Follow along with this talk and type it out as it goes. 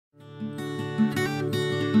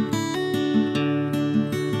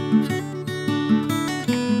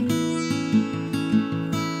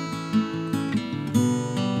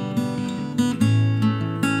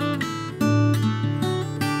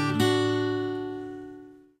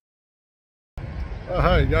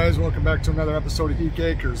Hi guys, welcome back to another episode of Eek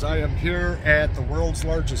Acres. I am here at the world's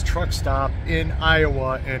largest truck stop in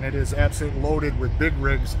Iowa, and it is absolutely loaded with big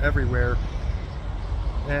rigs everywhere.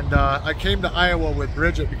 And I came to Iowa with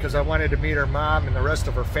Bridget because I wanted to meet her mom and the rest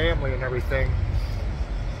of her family and everything.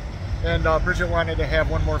 And Bridget wanted to have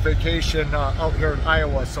one more vacation out here in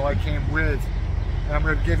Iowa, so I came with. And I'm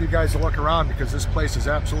going to give you guys a look around because this place is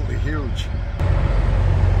absolutely huge.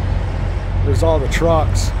 There's all the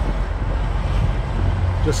trucks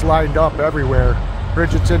just lined up everywhere.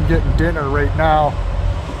 Bridget's in getting dinner right now.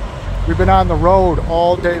 We've been on the road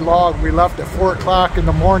all day long. We left at 4 o'clock in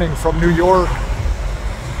the morning from New York.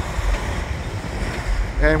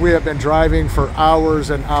 And we have been driving for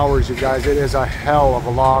hours and hours, you guys. It is a hell of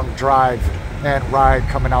a long drive and ride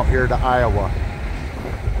coming out here to Iowa.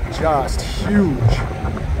 Just huge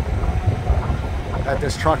at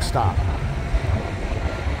this truck stop.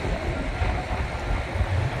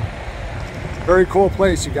 Very cool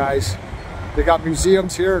place, you guys. They got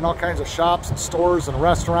museums here and all kinds of shops and stores and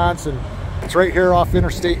restaurants, and it's right here off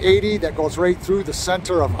Interstate 80 that goes right through the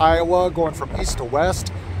center of Iowa, going from east to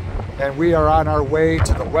west. And we are on our way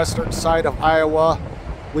to the western side of Iowa.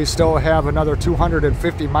 We still have another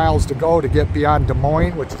 250 miles to go to get beyond Des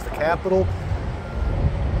Moines, which is the capital.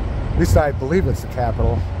 At least I believe it's the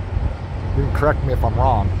capital. You can correct me if I'm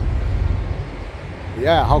wrong.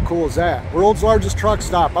 Yeah, how cool is that? World's largest truck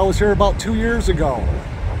stop. I was here about 2 years ago.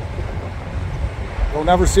 You'll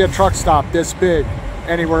never see a truck stop this big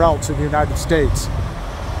anywhere else in the United States.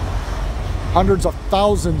 Hundreds of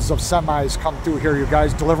thousands of semis come through here, you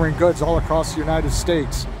guys, delivering goods all across the United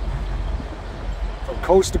States. From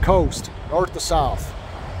coast to coast, north to south.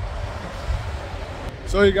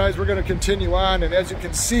 So you guys, we're gonna continue on, and as you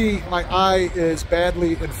can see, my eye is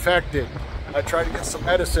badly infected. I tried to get some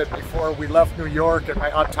medicine before we left New York, and my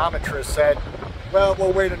optometrist said, well,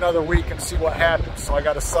 we'll wait another week and see what happens. So I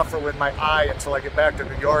got to suffer with my eye until I get back to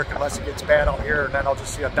New York, unless it gets bad out here, and then I'll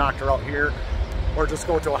just see a doctor out here, or just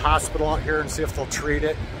go to a hospital out here and see if they'll treat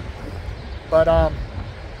it. But I've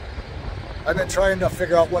been trying to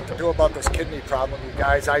figure out what to do about this kidney problem, you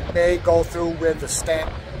guys. I may go through with the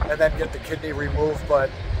stent and then get the kidney removed, but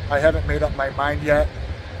I haven't made up my mind yet.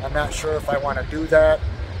 I'm not sure if I want to do that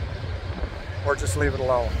or just leave it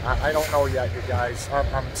alone. I don't know yet, you guys.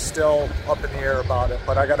 I'm still up in the air about it,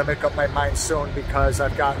 but I got to make up my mind soon because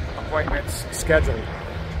I've got appointments scheduled,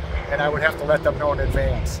 and I would have to let them know in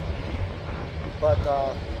advance. But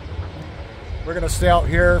we're going to stay out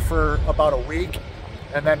here for about a week,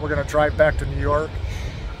 and then we're going to drive back to New York.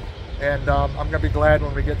 And I'm going to be glad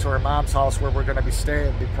when we get to our mom's house where we're going to be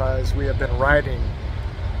staying, because we have been riding,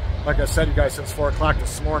 like I said, you guys, since 4 o'clock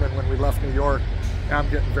this morning when we left New York. And I'm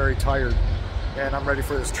getting very tired, and I'm ready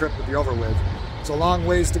for this trip to be over with. It's a long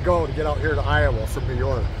ways to go to get out here to Iowa from New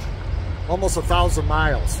York. Almost 1,000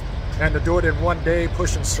 miles. And to do it in one day,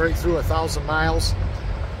 pushing straight through 1,000 miles,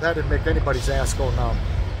 that didn't make anybody's ass go numb.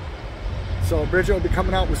 So Bridget will be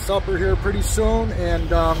coming out with supper here pretty soon, and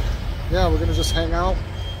yeah, we're gonna just hang out.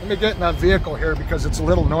 Let me get in that vehicle here because it's a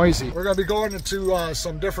little noisy. We're gonna be going into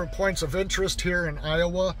some different points of interest here in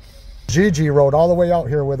Iowa. Gigi rode all the way out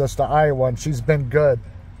here with us to Iowa, and she's been good.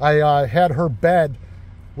 I had her bed,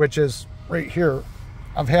 which is right here.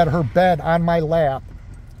 I've had her bed on my lap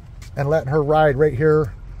and letting her ride right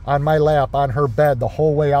here on my lap on her bed the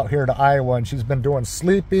whole way out here to Iowa, and she's been doing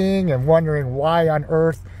sleeping and wondering why on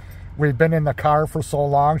earth we've been in the car for so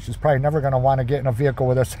long. She's probably never going to want to get in a vehicle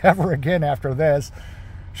with us ever again after this.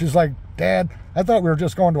 She's like, Dad, I thought we were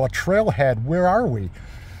just going to a trailhead. Where are we?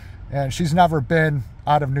 And she's never been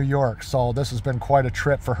out of New York, so this has been quite a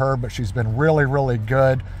trip for her, but she's been really, really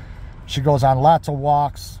good. She goes on lots of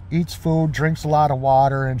walks, eats food, drinks a lot of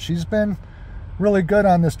water, and she's been really good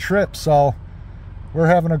on this trip, so we're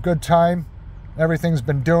having a good time. Everything's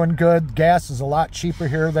been doing good. Gas is a lot cheaper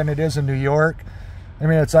here than it is in New York. I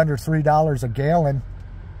mean, it's under $3 a gallon,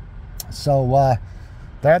 so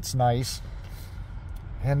that's nice.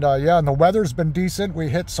 And yeah, and the weather's been decent. We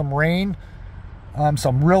hit some rain,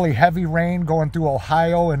 some really heavy rain going through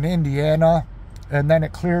Ohio and Indiana, and then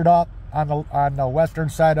it cleared up on the western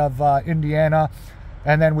side of Indiana,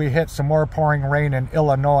 and then we hit some more pouring rain in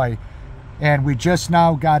Illinois. And we just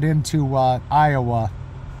now got into Iowa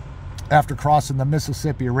after crossing the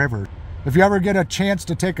Mississippi River. If you ever get a chance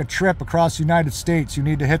to take a trip across the United States, you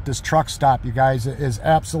need to hit this truck stop, you guys. It is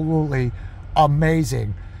absolutely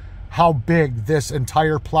amazing how big this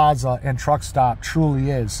entire plaza and truck stop truly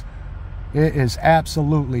is. It is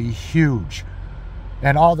absolutely huge.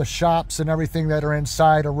 And all the shops and everything that are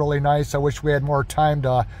inside are really nice. I wish we had more time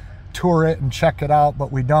to tour it and check it out,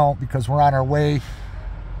 but we don't because we're on our way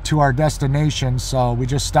to our destination. So we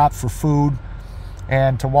just stopped for food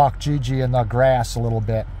and to walk Gigi in the grass a little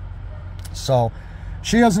bit. So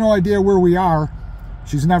she has no idea where we are.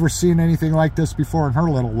 She's never seen anything like this before in her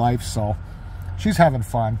little life, so she's having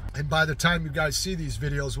fun. And by the time you guys see these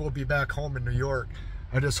videos, we'll be back home in New York.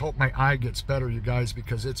 I just hope my eye gets better, you guys,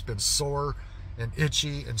 because it's been sore and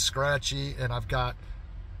itchy and scratchy, and I've got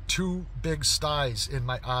 2 big styes in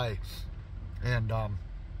my eye. And I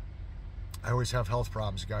always have health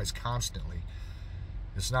problems, you guys, constantly.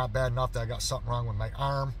 It's not bad enough that I got something wrong with my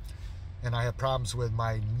arm, and I have problems with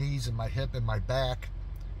my knees and my hip and my back,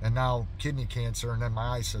 and now kidney cancer, and then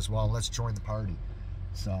my eye says, well, let's join the party.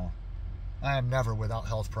 So I am never without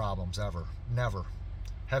health problems, ever. Never.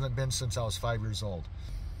 Haven't been since I was 5 years old.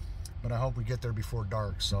 But I hope we get there before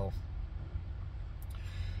dark. So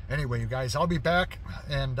anyway, you guys, I'll be back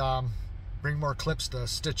and bring more clips to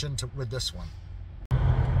stitch into with this one.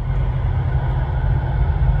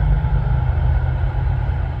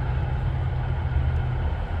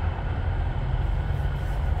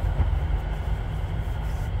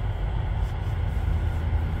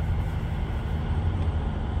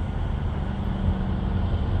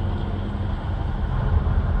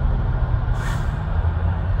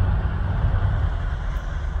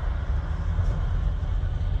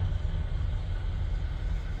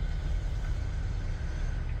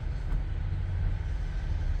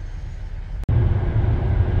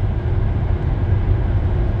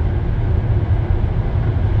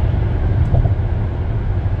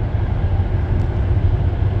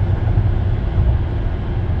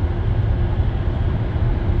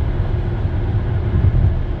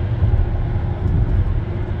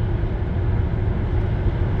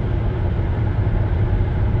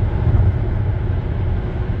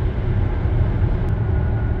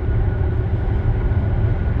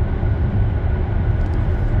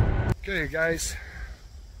 Okay guys,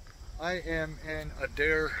 I am in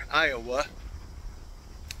Adair, Iowa,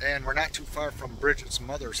 and we're not too far from Bridget's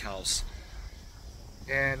mother's house.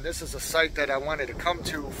 And this is a site that I wanted to come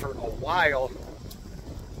to for a while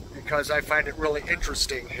because I find it really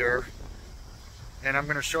interesting here, and I'm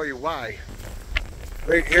going to show you why.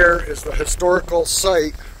 Right here is the historical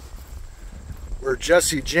site where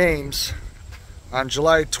Jesse James, on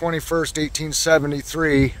July 21st,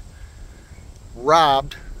 1873,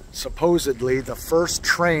 robbed, supposedly, the first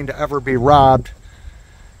train to ever be robbed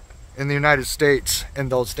in the United States in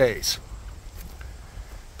those days.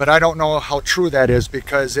 But I don't know how true that is,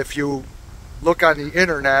 because if you look on the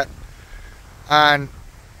internet on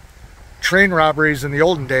train robberies in the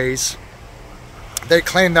olden days, they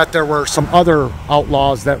claim that there were some other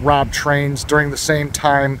outlaws that robbed trains during the same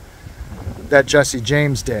time that Jesse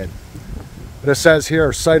James did. But it says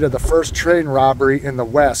here, site of the first train robbery in the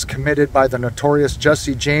West committed by the notorious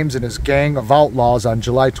Jesse James and his gang of outlaws on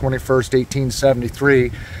July 21st,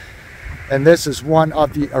 1873. And this is one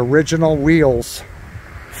of the original wheels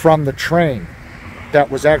from the train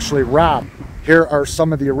that was actually robbed. Here are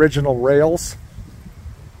some of the original rails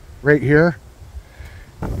right here.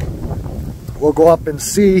 We'll go up and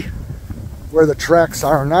see where the tracks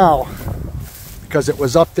are now, because it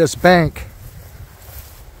was up this bank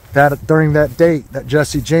that during that date that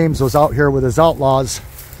Jesse James was out here with his outlaws.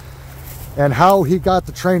 And how he got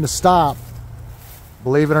the train to stop,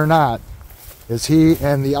 believe it or not, is he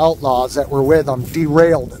and the outlaws that were with him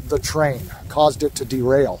derailed the train, caused it to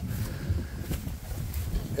derail.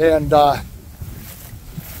 And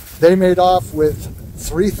they made off with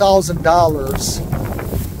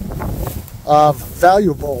 $3,000 of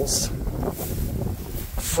valuables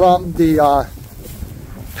from the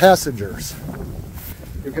passengers.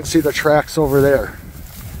 You can see the tracks over there.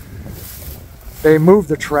 They moved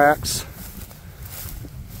the tracks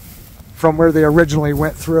from where they originally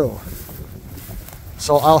went through.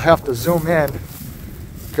 So I'll have to zoom in,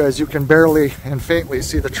 because you can barely and faintly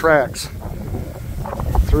see the tracks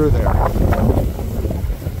through there.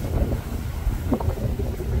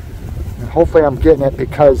 And hopefully I'm getting it,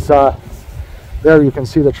 because there you can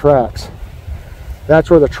see the tracks.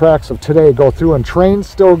 That's where the tracks of today go through, and trains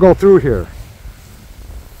still go through here.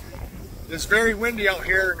 It's very windy out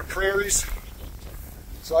here in the prairies,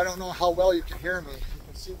 so I don't know how well you can hear me. You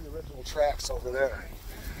can see the original tracks over there.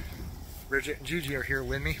 Bridget and Gigi are here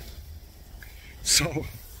with me. So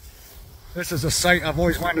this is a site I've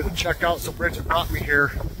always wanted to check out, so Bridget brought me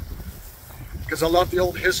here because I love the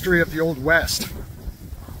old history of the Old West.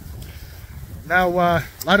 Now, a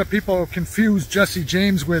lot of people confuse Jesse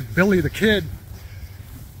James with Billy the Kid.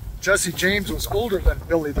 Jesse James was older than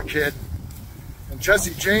Billy the Kid. And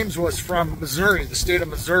Jesse James was from Missouri, the state of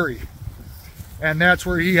Missouri. And that's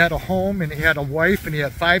where he had a home, and he had a wife, and he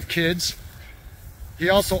had 5 kids. He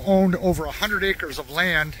also owned over 100 acres of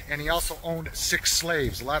land, and he also owned 6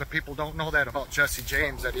 slaves. A lot of people don't know that about Jesse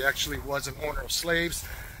James, that he actually was an owner of slaves,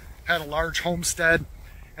 had a large homestead,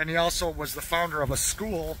 and he also was the founder of a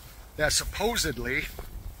school that supposedly,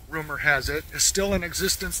 rumor has it, is still in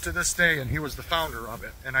existence to this day, and he was the founder of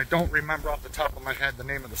it. And I don't remember off the top of my head the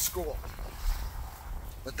name of the school.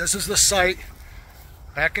 But this is the site,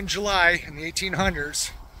 back in July in the 1800s,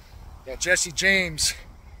 that Jesse James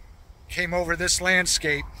came over this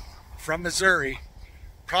landscape from Missouri,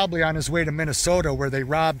 probably on his way to Minnesota, where they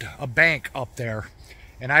robbed a bank up there.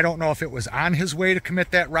 And I don't know if it was on his way to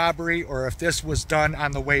commit that robbery or if this was done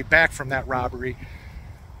on the way back from that robbery.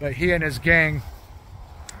 But he and his gang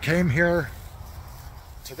came here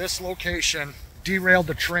to this location, derailed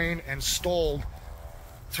the train, and stole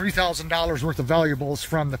 $3,000 worth of valuables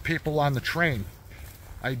from the people on the train.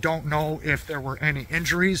 I don't know if there were any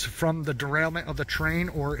injuries from the derailment of the train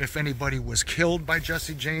or if anybody was killed by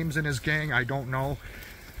Jesse James and his gang. I don't know.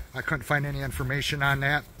 I couldn't find any information on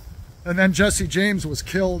that. And then Jesse James was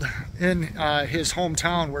killed in his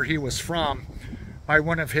hometown where he was from by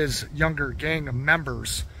one of his younger gang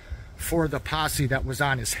members for the posse that was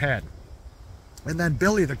on his head. And then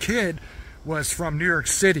Billy the Kid was from New York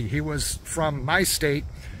City. He was from my state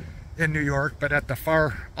in New York, but at the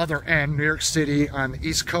far other end, New York City on the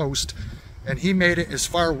East Coast, and he made it as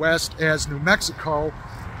far west as New Mexico,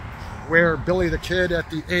 where Billy the Kid, at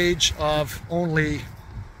the age of only,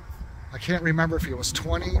 I can't remember if he was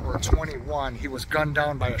 20 or 21, he was gunned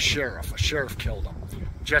down by a sheriff. A sheriff killed him.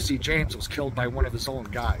 Jesse James was killed by one of his own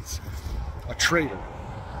guys, a traitor.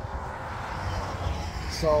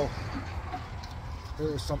 So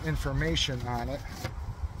there's some information on it.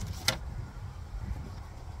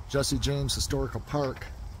 Jesse James Historical Park.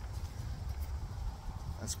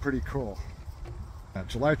 That's pretty cool.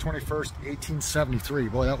 July 21st, 1873.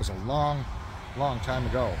 Boy, that was a long, long time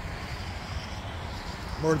ago.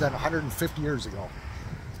 More than 150 years ago.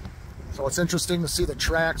 So it's interesting to see the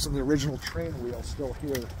tracks and the original train wheel still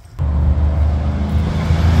here.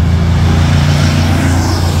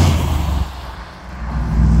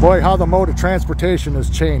 Boy, how the mode of transportation has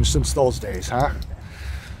changed since those days, huh?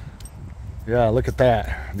 Yeah, look at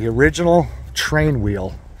that. The original train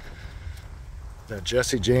wheel that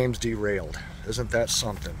Jesse James derailed. Isn't that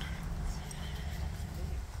something?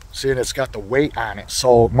 See, and it's got the weight on it.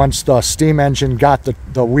 So once the steam engine got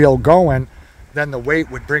the wheel going, then the weight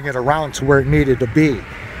would bring it around to where it needed to be.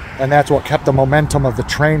 And that's what kept the momentum of the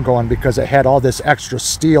train going, because it had all this extra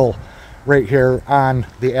steel right here on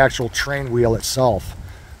the actual train wheel itself.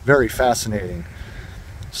 Very fascinating.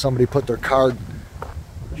 Somebody put their card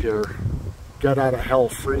here. Get out of hell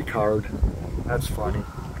free card. That's funny.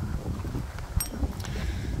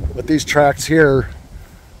 But these tracks here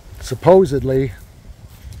supposedly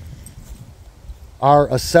are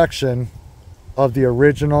a section of the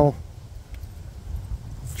original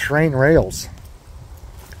train rails.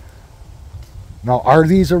 Now, are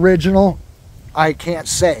these original? I can't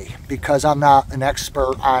say, because I'm not an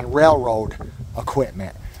expert on railroad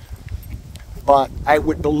equipment. But I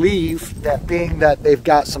would believe that, being that they've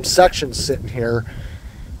got some sections sitting here,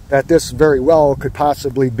 that this very well could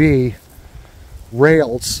possibly be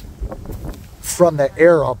rails from the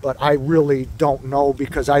era, but I really don't know,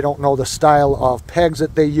 because I don't know the style of pegs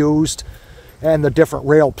that they used and the different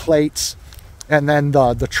rail plates and then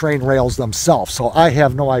the train rails themselves. So I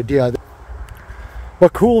have no idea.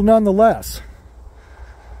 But cool nonetheless.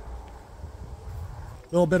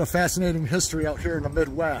 A little bit of fascinating history out here in the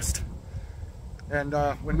Midwest. And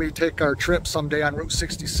when we take our trip someday on Route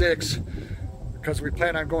 66, because we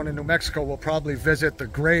plan on going to New Mexico, we'll probably visit the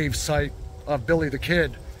grave site of Billy the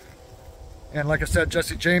Kid. And like I said,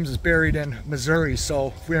 Jesse James is buried in Missouri, so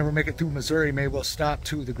if we ever make it through Missouri, maybe we'll stop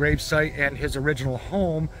to the grave site and his original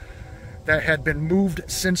home that had been moved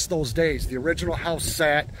since those days. The original house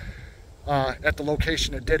sat at the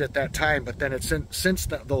location it did at that time, but then since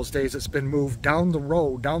those days it's been moved down the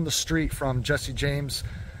road, down the street from Jesse James'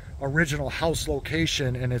 original house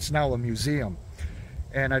location, and it's now a museum.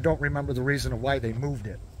 And I don't remember the reason of why they moved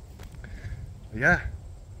it. But yeah,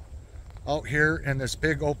 out here in this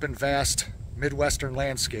big open vast Midwestern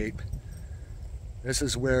landscape, this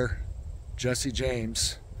is where Jesse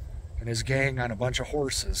James and his gang on a bunch of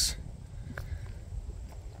horses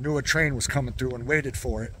knew a train was coming through and waited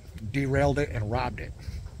for it, derailed it, and robbed it.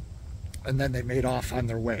 And then they made off on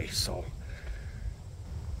their way. So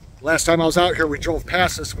last time I was out here, we drove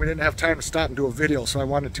past this. We didn't have time to stop and do a video, so I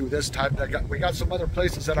wanted to this time. We got some other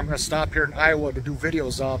places that I'm going to stop here in Iowa to do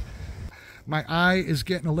videos of. My eye is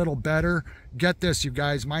getting a little better. Get this, you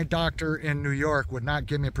guys, my doctor in New York would not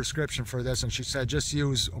give me a prescription for this, and she said just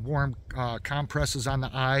use warm compresses on the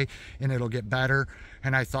eye and it'll get better.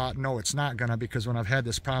 And I thought, no, it's not gonna, because when I've had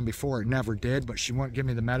this problem before, it never did, but she wouldn't give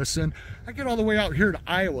me the medicine. I get all the way out here to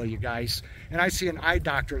Iowa, you guys, and I see an eye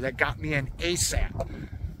doctor that got me in ASAP.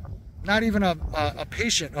 Not even a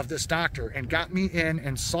patient of this doctor, and got me in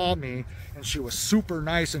and saw me, and she was super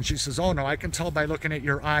nice, and she says, oh no, I can tell by looking at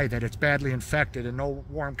your eye that it's badly infected and no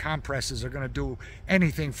warm compresses are going to do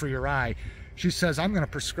anything for your eye. She says, I'm going to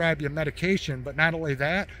prescribe you medication, but not only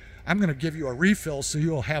that, I'm going to give you a refill so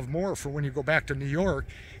you'll have more for when you go back to New York.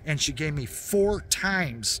 And she gave me 4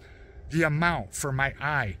 times the amount for my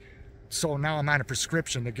eye. So now I'm on a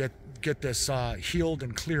prescription to get this healed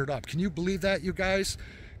and cleared up. Can you believe that, you guys?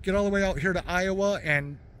 Get all the way out here to Iowa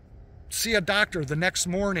and see a doctor the next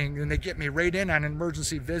morning, and they get me right in on an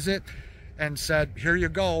emergency visit and said, here you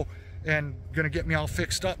go, and gonna get me all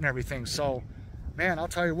fixed up and everything. So, man, I'll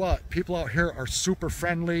tell you what, people out here are super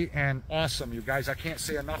friendly and awesome, you guys. I can't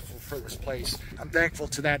say enough for this place. I'm thankful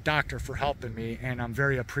to that doctor for helping me, and I'm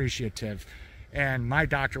very appreciative. And my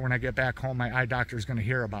doctor, when I get back home, my eye doctor is gonna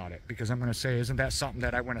hear about it, because I'm gonna say, isn't that something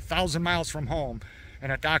that I went 1,000 miles from home,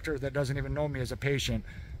 and a doctor that doesn't even know me as a patient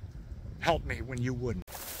helped me when you wouldn't.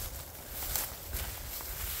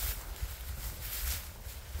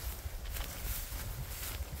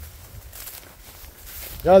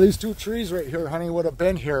 Yeah, these 2 trees right here, honey, would have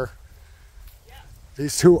been here. Yeah.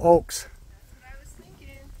 These 2 oaks. That's what I was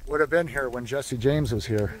thinking. Would have been here when Jesse James was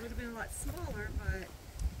here. It would have been a lot smaller, but...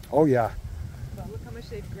 Oh, yeah. But look how much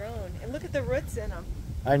they've grown. And look at the roots in them.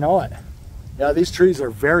 I know it. Yeah, these trees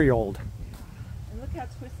are very old. And look how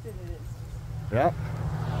twisted it is. Yep.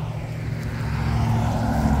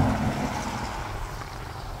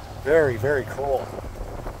 Very, very cool.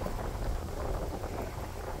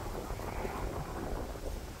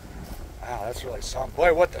 Wow, that's really something.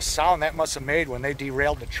 Boy, what the sound that must have made when they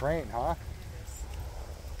derailed the train, huh?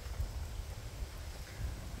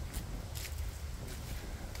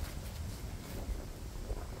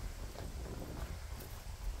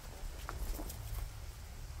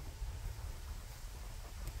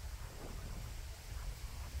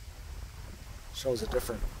 Shows the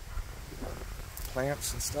different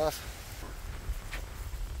plants and stuff.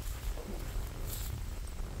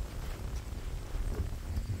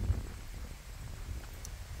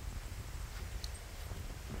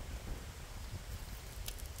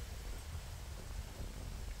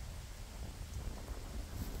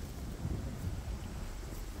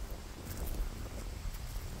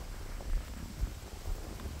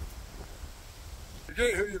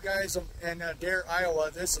 Okay, here you guys in Adair,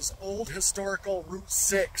 Iowa. This is old historical Route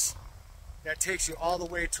 6 that takes you all the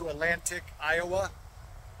way to Atlantic, Iowa.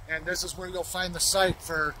 And this is where you'll find the site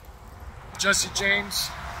for Jesse James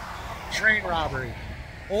train robbery.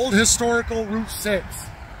 Old historical Route 6.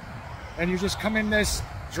 And you just come in this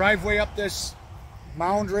driveway up this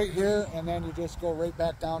mound right here, and then you just go right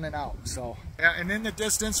back down and out. So, yeah, and in the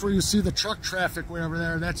distance where you see the truck traffic way over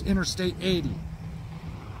there, that's Interstate 80.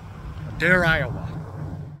 Adair, Iowa.